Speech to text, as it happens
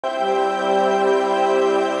Well,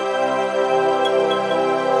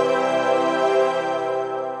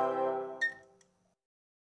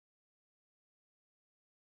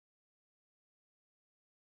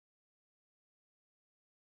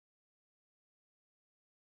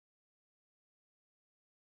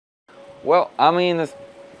 I mean, the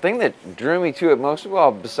thing that drew me to it most of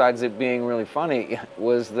all, besides it being really funny,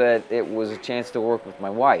 was that it was a chance to work with my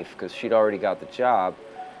wife, because she'd already got the job,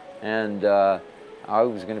 and I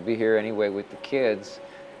was going to be here anyway with the kids.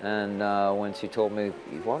 And when she told me,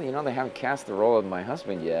 well, you know, they haven't cast the role of my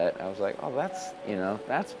husband yet, I was like, oh, that's, you know,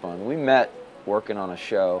 that's fun. We met working on a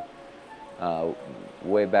show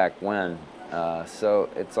way back when, so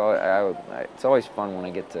it's always fun when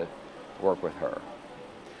I get to work with her.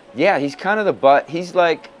 Yeah, he's kind of the butt. He's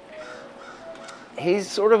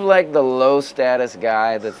sort of like the low status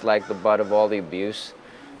guy that's like the butt of all the abuse.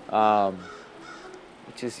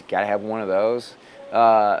 Which is, you gotta have one of those.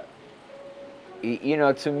 You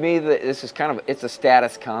know, to me, this is kind of, it's a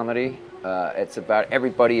status comedy. It's about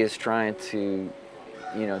everybody is trying to,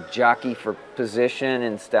 you know, jockey for position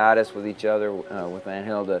and status with each other, with Aunt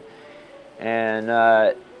Hilda.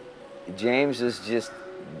 And James is just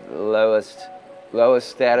lowest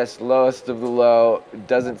status, lowest of the low,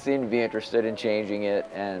 doesn't seem to be interested in changing it,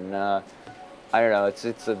 and I don't know, it's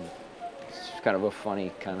kind of a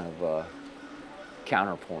funny kind of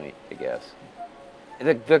counterpoint, I guess.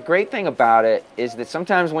 The great thing about it is that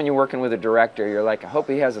sometimes when you're working with a director, you're like, I hope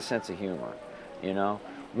he has a sense of humor, you know?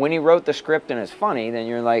 When he wrote the script and it's funny, then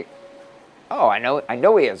you're like, oh, I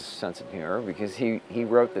know he has a sense of humor because he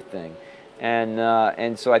wrote the thing,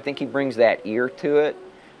 and so I think he brings that ear to it.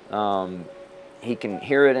 He can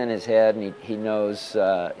hear it in his head, and he knows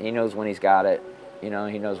when he's got it. You know,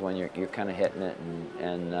 he knows when you're kind of hitting it,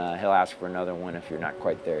 and he'll ask for another one if you're not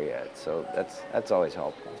quite there yet. So that's always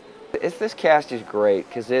helpful. This cast is great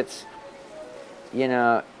because it's, you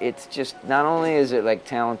know, it's just, not only is it like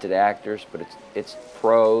talented actors, but it's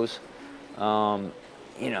pros. You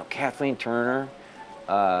know, Kathleen Turner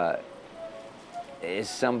is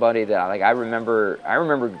somebody that I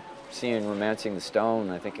remember seeing Romancing the Stone.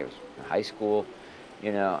 I think it was high school,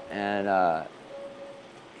 you know, and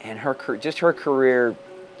her career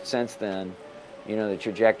since then, you know, the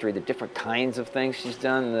trajectory, the different kinds of things she's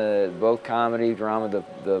done, both comedy, drama,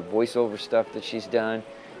 the voiceover stuff that she's done.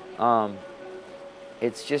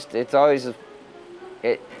 It's always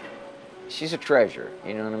she's a treasure,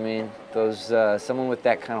 you know what I mean? Someone with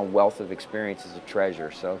that kind of wealth of experience is a treasure.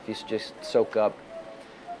 So if you just soak up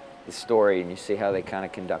the story and you see how they kind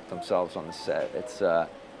of conduct themselves on the set,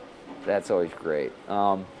 that's always great.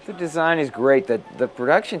 The design is great. The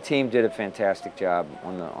production team did a fantastic job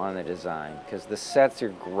on the design, because the sets are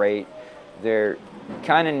great. They're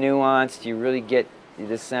kind of nuanced. You really get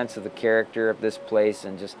the sense of the character of this place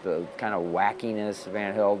and just the kind of wackiness of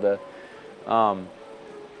Aunt Hilda.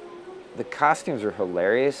 The costumes are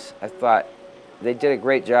hilarious. I thought they did a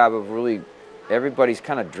great job of really, everybody's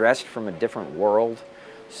kind of dressed from a different world.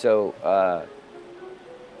 So,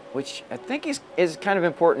 which I think is kind of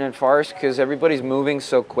important in Faris, because everybody's moving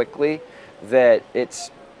so quickly that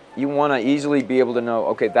you want to easily be able to know,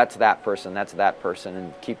 okay, that's that person,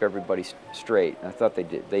 and keep everybody straight. And I thought they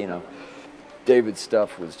did. You know, David's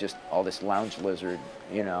stuff was just all this lounge lizard,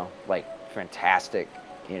 you know, like fantastic,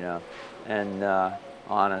 you know, and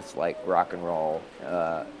honest, like rock and roll.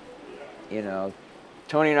 You know,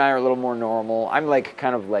 Tony and I are a little more normal. I'm like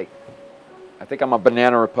kind of like, I think I'm a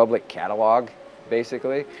Banana Republic catalog,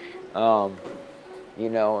 basically, you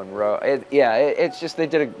know, and it's just they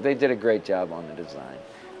did a great job on the design.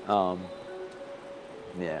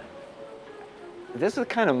 Yeah, this is the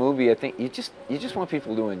kind of movie I think you just want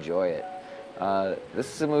people to enjoy it.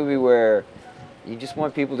 This is a movie where you just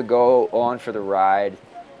want people to go on for the ride,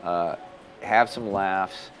 have some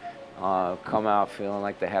laughs, come out feeling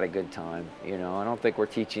like they had a good time. You know, I don't think we're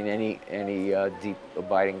teaching any deep,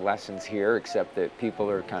 abiding lessons here, except that people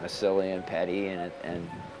are kind of silly and petty, and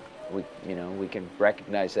we can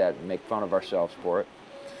recognize that and make fun of ourselves for it.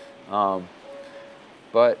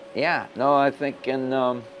 But yeah, no, I think it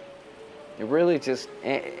really just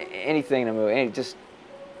anything in a movie, just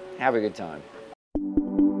have a good time.